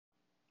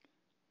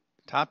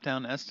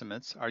Top-down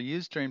estimates are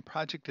used during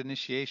project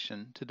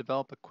initiation to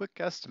develop a quick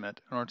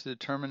estimate in order to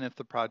determine if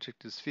the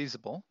project is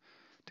feasible,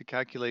 to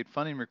calculate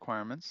funding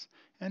requirements,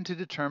 and to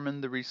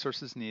determine the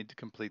resources needed to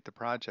complete the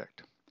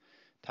project.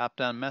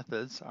 Top-down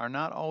methods are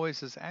not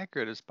always as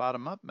accurate as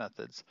bottom-up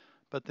methods,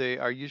 but they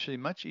are usually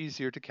much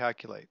easier to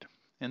calculate.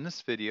 In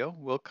this video,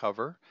 we'll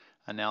cover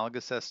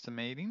analogous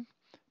estimating,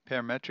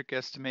 parametric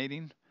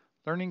estimating,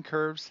 learning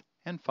curves,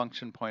 and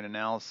function point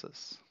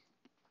analysis.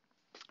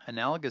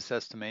 Analogous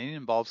estimating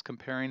involves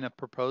comparing a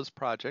proposed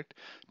project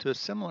to a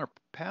similar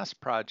past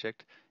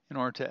project in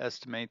order to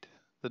estimate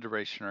the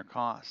duration or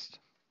cost.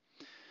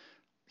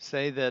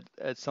 Say that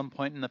at some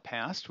point in the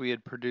past we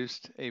had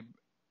produced a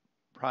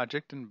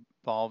project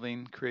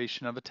involving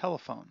creation of a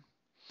telephone.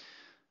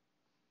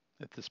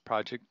 If this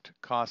project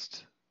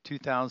cost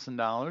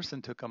 $2,000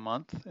 and took a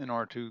month in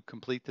order to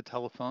complete the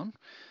telephone,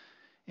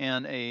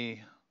 and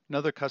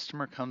another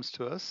customer comes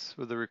to us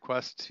with a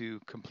request to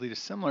complete a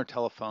similar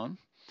telephone,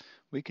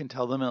 we can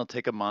tell them it'll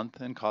take a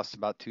month and cost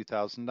about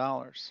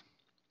 $2,000.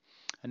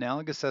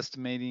 Analogous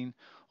estimating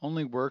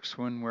only works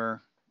when we're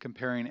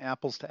comparing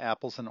apples to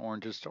apples and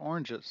oranges to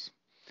oranges.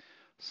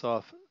 So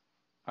if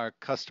our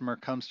customer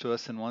comes to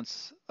us and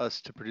wants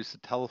us to produce a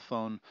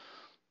telephone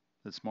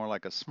that's more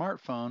like a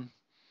smartphone,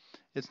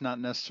 it's not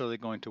necessarily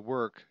going to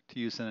work to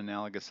use an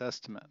analogous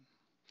estimate.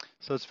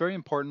 So it's very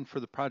important for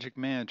the project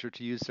manager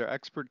to use their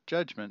expert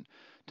judgment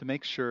to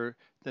make sure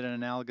that an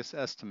analogous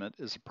estimate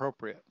is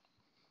appropriate.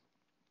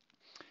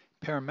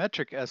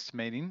 Parametric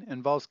estimating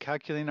involves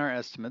calculating our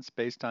estimates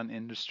based on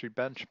industry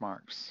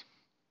benchmarks.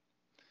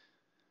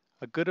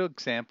 A good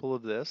example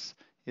of this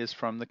is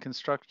from the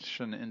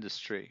construction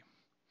industry.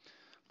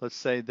 Let's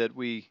say that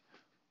we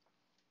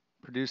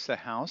produce a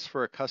house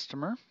for a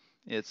customer.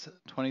 It's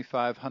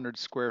 2,500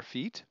 square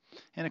feet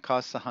and it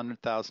costs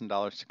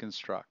 $100,000 to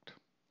construct.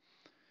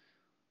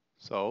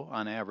 So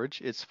on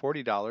average, it's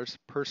 $40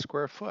 per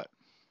square foot.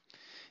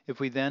 If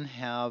we then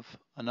have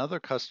another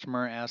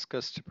customer ask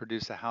us to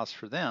produce a house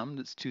for them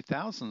that's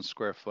 2,000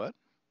 square foot,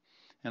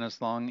 and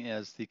as long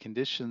as the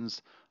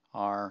conditions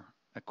are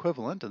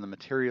equivalent and the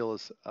material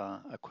is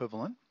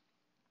equivalent,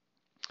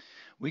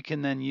 we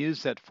can then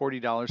use that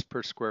 $40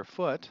 per square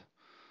foot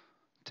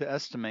to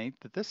estimate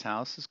that this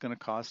house is going to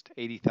cost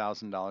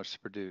 $80,000 to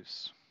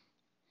produce.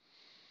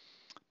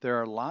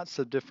 There are lots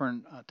of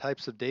different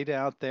types of data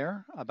out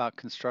there about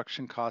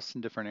construction costs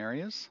in different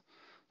areas.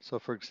 So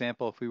for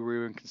example, if we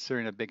were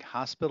considering a big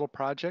hospital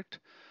project,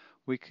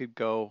 we could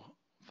go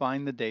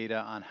find the data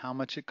on how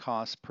much it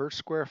costs per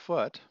square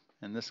foot.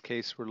 In this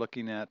case, we're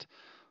looking at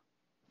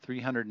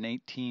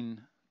 $318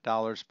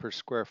 per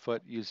square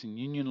foot using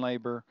union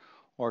labor,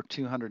 or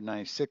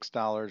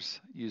 $296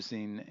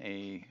 using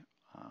a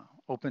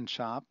open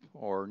shop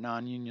or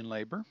non-union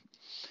labor.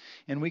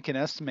 And we can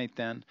estimate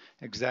then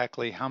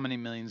exactly how many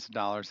millions of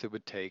dollars it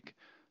would take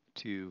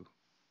to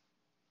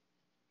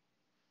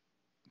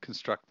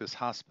construct this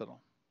hospital.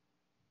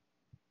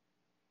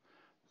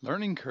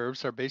 Learning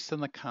curves are based on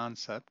the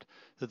concept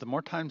that the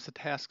more times the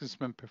task has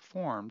been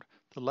performed,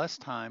 the less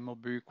time will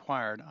be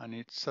required on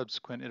each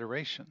subsequent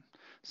iteration.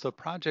 So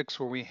projects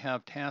where we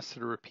have tasks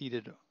that are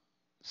repeated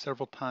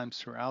several times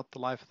throughout the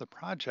life of the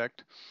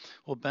project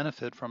will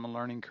benefit from a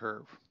learning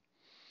curve.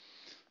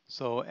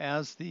 So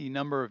as the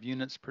number of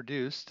units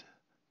produced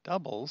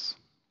doubles,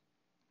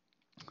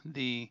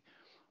 the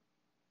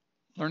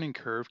learning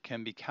curve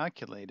can be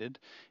calculated,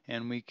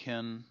 and we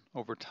can,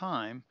 over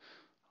time,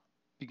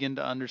 begin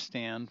to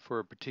understand for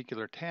a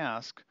particular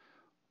task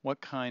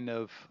what kind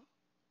of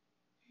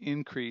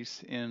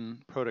increase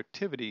in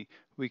productivity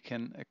we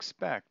can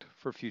expect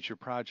for future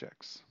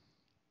projects.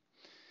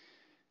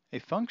 A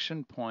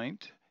function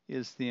point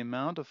is the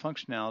amount of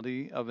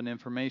functionality of an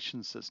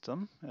information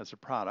system as a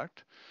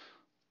product,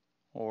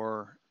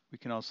 or we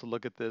can also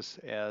look at this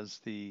as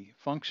the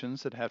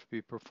functions that have to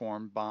be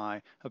performed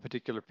by a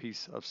particular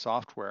piece of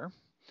software.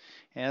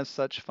 As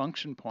such,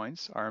 function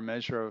points are a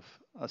measure of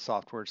a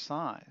software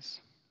size.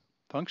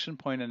 Function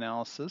point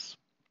analysis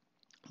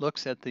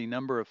looks at the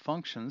number of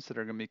functions that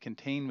are going to be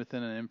contained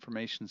within an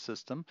information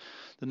system,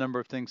 the number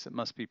of things that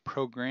must be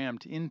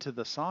programmed into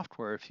the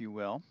software, if you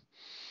will.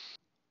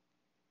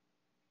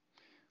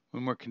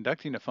 When we're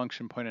conducting a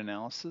function point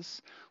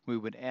analysis, we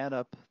would add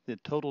up the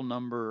total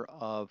number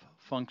of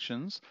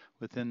functions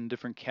within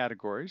different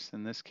categories.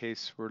 In this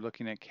case, we're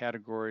looking at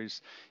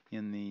categories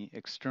in the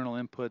external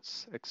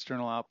inputs,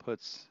 external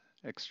outputs,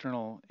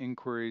 external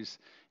inquiries,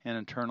 and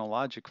internal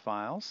logic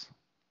files.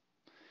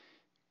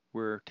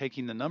 We're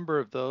taking the number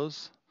of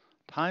those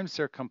times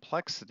their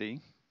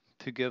complexity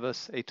to give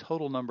us a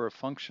total number of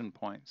function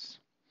points.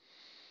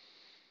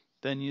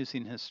 Then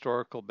using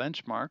historical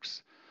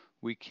benchmarks,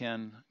 we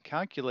can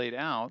calculate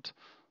out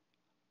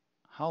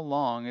how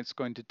long it's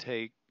going to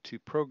take to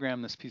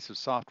program this piece of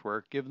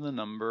software given the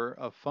number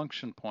of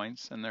function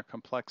points and their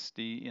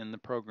complexity in the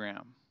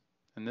program.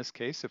 In this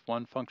case, if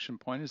one function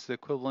point is the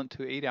equivalent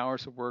to 8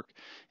 hours of work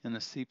in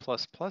the C++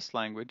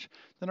 language,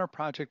 then our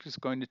project is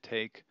going to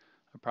take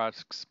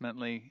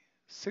approximately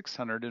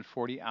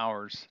 640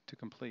 hours to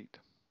complete.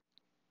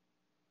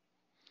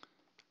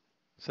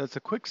 So it's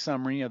a quick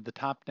summary of the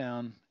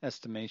top-down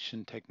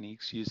estimation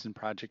techniques used in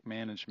project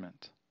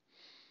management: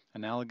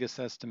 analogous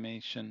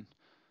estimation,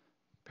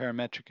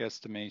 parametric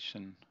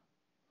estimation,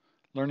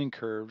 learning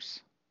curves,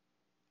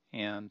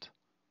 and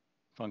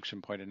function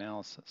point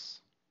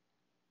analysis.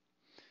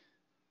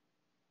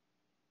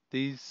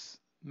 These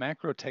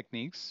macro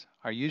techniques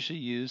are usually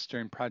used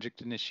during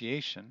project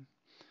initiation.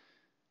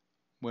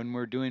 When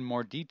we're doing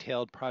more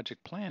detailed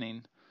project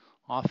planning,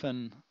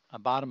 often a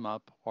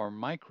bottom-up or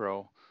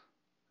micro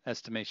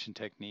estimation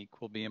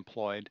technique will be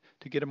employed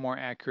to get a more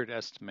accurate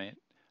estimate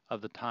of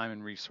the time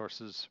and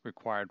resources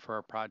required for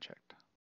our project.